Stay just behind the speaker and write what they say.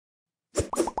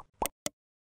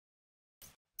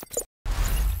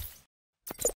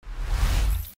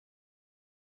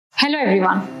Hello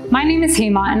everyone, my name is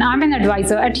Hema and I'm an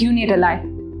advisor at Unirely.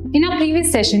 In our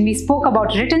previous session, we spoke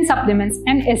about written supplements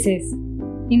and essays.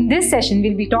 In this session,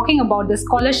 we'll be talking about the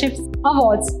scholarships,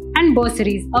 awards and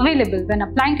bursaries available when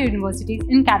applying to universities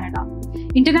in Canada.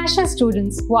 International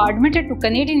students who are admitted to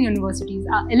Canadian universities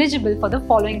are eligible for the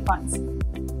following funds.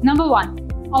 Number 1.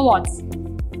 Awards.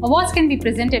 Awards can be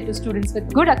presented to students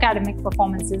with good academic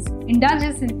performances,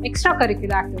 indulges in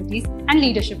extracurricular activities and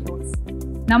leadership roles.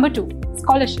 Number 2.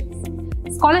 Scholarships.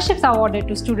 Scholarships are awarded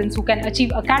to students who can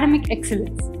achieve academic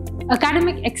excellence.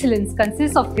 Academic excellence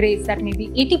consists of grades that may be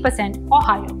 80% or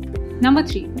higher. Number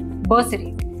 3.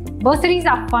 Bursaries. Bursaries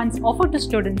are funds offered to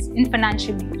students in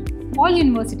financial need. All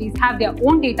universities have their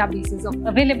own databases of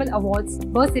available awards,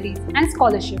 bursaries and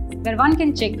scholarships where one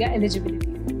can check their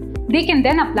eligibility. They can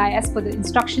then apply as per the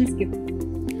instructions given.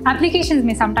 Applications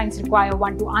may sometimes require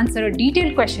one to answer a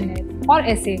detailed questionnaire or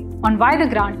essay on why the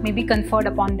grant may be conferred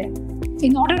upon them.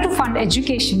 In order to fund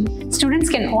education, students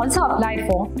can also apply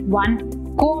for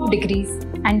 1. Co-op degrees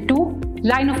and 2.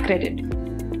 Line of credit.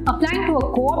 Applying to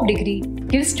a co-op degree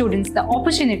gives students the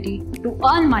opportunity to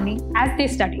earn money as they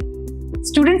study.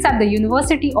 Students at the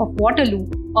University of Waterloo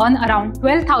earn around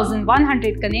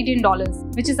 12,100 Canadian dollars,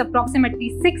 which is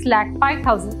approximately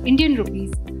 6,05,000 Indian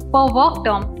rupees per work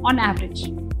term on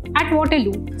average. At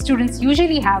Waterloo, students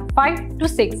usually have 5 to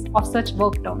 6 of such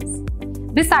work terms.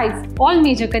 Besides, all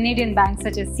major Canadian banks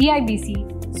such as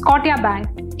CIBC, Scotia Bank,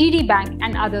 TD Bank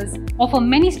and others offer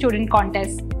many student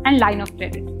contests and line of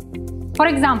credit. For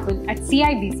example, at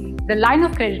CIBC, the line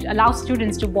of credit allows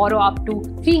students to borrow up to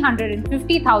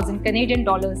 350,000 Canadian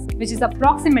dollars, which is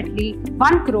approximately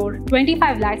 1 crore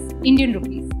 25 lakhs Indian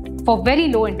rupees, for very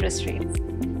low interest rates.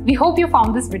 We hope you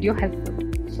found this video helpful.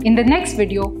 In the next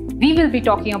video, we will be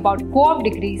talking about co-op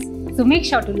degrees, so make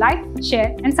sure to like,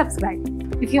 share and subscribe.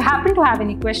 If you happen to have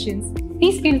any questions,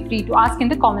 please feel free to ask in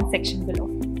the comment section below.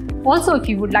 Also, if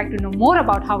you would like to know more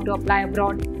about how to apply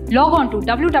abroad, log on to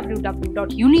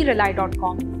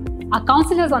www.unirely.com. Our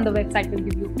counselors on the website will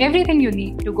give you everything you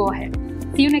need to go ahead.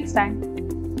 See you next time.